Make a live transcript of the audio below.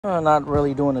Not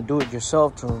really doing a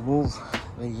do-it-yourself to remove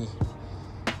the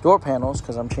door panels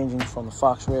because I'm changing from the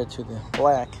Fox Red to the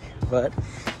black, but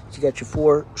you got your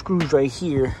 4 screws right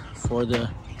here for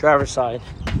the driver's side,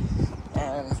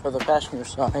 and for the passenger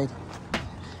side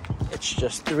it's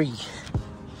just 3.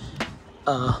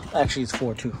 Actually it's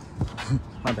 4 too.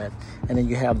 My bad. And then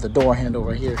you have the door handle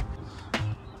right here.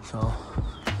 So,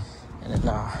 and then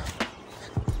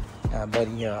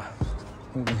buddy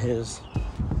moving his.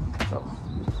 So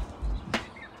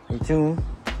stay tuned.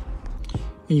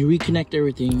 When you reconnect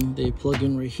everything, they plug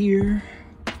in right here,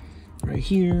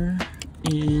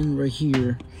 and right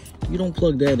here. If you don't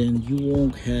plug that in, you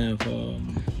won't have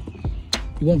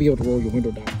you won't be able to roll your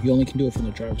window down. You only can do it from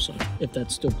the driver's side if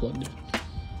that's still plugged in.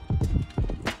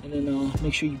 And then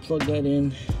make sure you plug that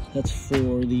in. That's for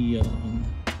the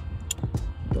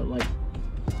light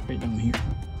right down here,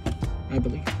 I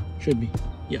believe. Should be,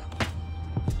 yeah.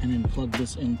 And then plug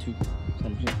this into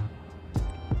from here.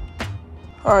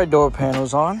 All right, door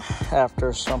panels on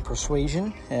after some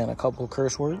persuasion and a couple of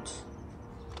curse words.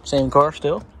 Same car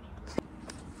still.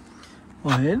 Go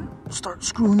ahead, start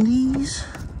screwing these.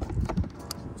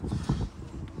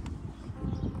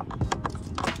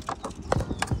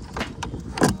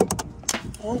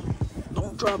 Oh,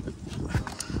 don't drop it.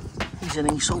 He's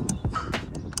getting soap.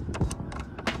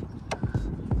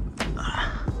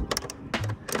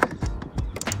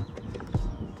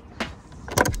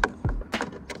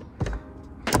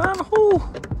 Found a hole.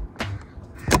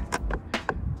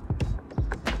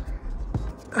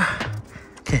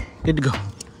 Okay, good to go.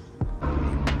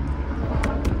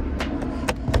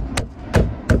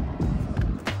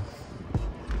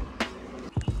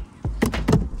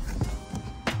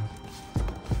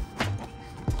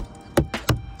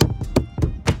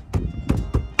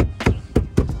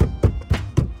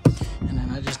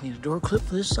 Need a door clip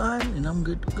for this side, and I'm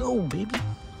good to go, baby.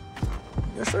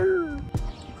 Yes, sir.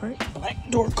 All right, black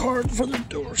door card for the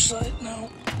door side now.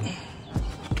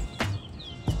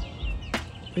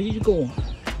 Ready to go.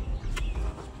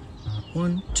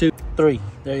 1, 2, 3.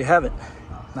 There you have it.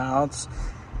 Now it's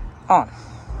on.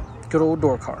 Good old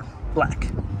door card, black.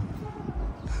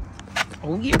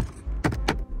 Oh yeah.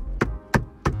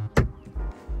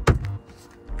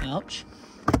 Ouch.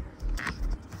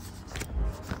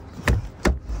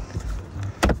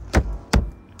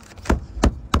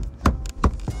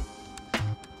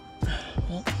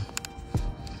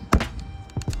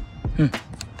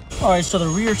 All right, so the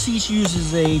rear seat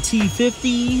uses a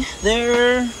T50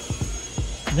 there,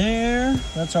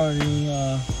 that's already,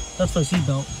 that's for the seat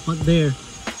belt, but there.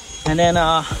 And then,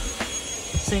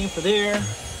 same for there,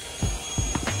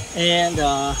 and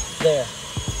there.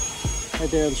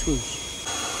 Right there are the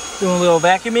screws. Doing a little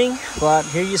vacuuming, but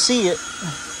here you see it.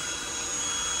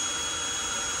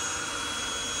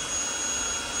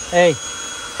 Hey,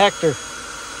 Hector.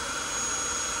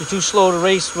 You're too slow to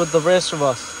race with the rest of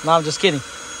us. No, I'm just kidding.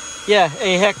 Yeah,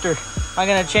 hey Hector, I'm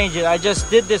gonna change it. I just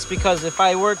did this because if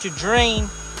I were to drain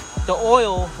the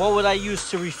oil, what would I use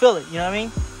to refill it? You know what I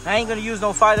mean? I ain't gonna use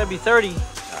no 5W30. All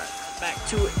right, back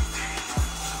to it.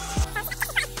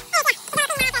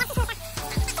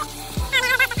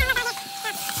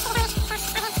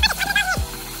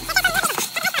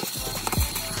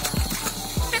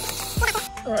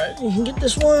 All right, you can get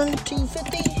this one,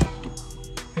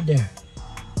 T50, right there.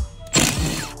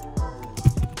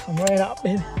 Come right out,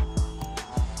 baby.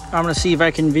 I'm gonna see if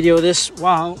I can video this.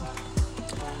 Wow,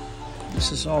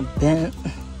 this is all bent.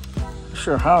 Not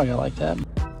sure how I got like that.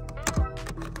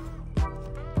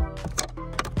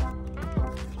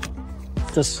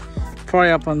 Just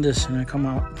pry up on this and I come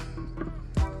out.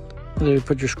 Literally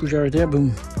put your screwdriver right there,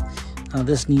 boom. Now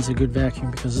this needs a good vacuum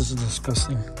because this is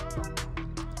disgusting.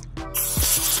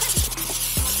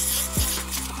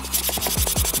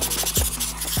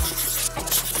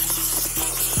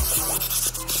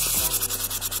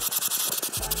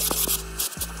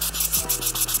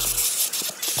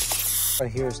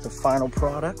 Right here's the final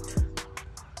product.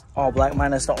 All black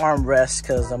minus the armrest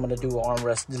because I'm gonna do an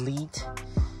armrest delete.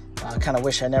 I kind of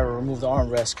wish I never removed the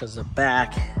armrest because the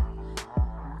back,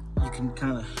 you can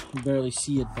kind of barely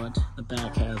see it, but the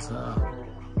back has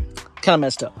kind of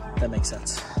messed up. That makes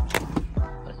sense.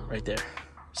 Right there.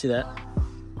 See that?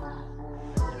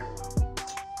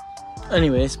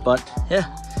 Anyways, but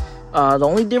yeah. The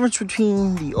only difference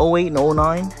between the 08 and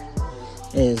 09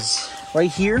 is right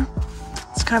here.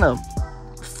 It's kind of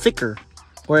thicker,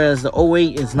 whereas the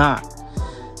 08 is not,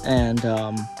 and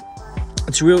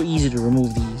it's real easy to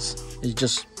remove these. You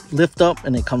just lift up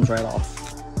and it comes right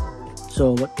off.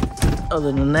 So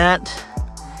other than that,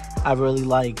 I really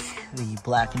like the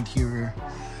black interior,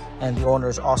 and the owner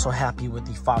is also happy with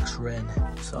the Fox Red.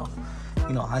 So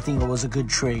you know, I think it was a good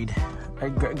trade.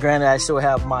 Granted, I still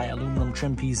have my aluminum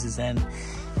trim pieces, and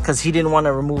because he didn't want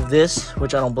to remove this,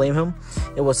 which I don't blame him,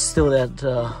 it was still that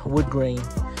wood grain.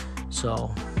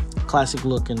 So classic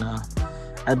look, and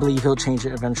I believe he'll change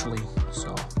it eventually.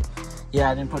 So yeah,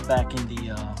 I didn't put back in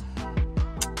the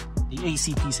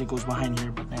AC piece that goes behind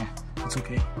here, but nah, it's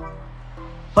okay.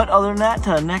 But other than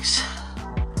that, next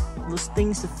list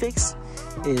things to fix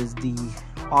is the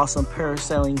awesome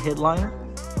parasailing headliner.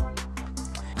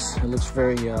 It looks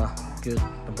very good,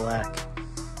 the black.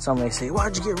 Some may say,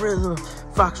 why'd you get rid of the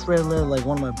Fox red leather? Like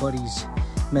one of my buddies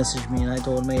messaged me, and I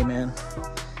told him, hey man,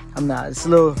 I'm not, it's a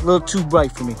little too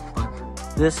bright for me, but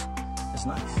this is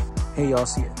nice. Hey y'all,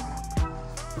 see it.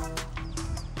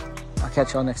 I'll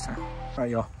catch y'all next time. All right,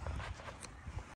 y'all.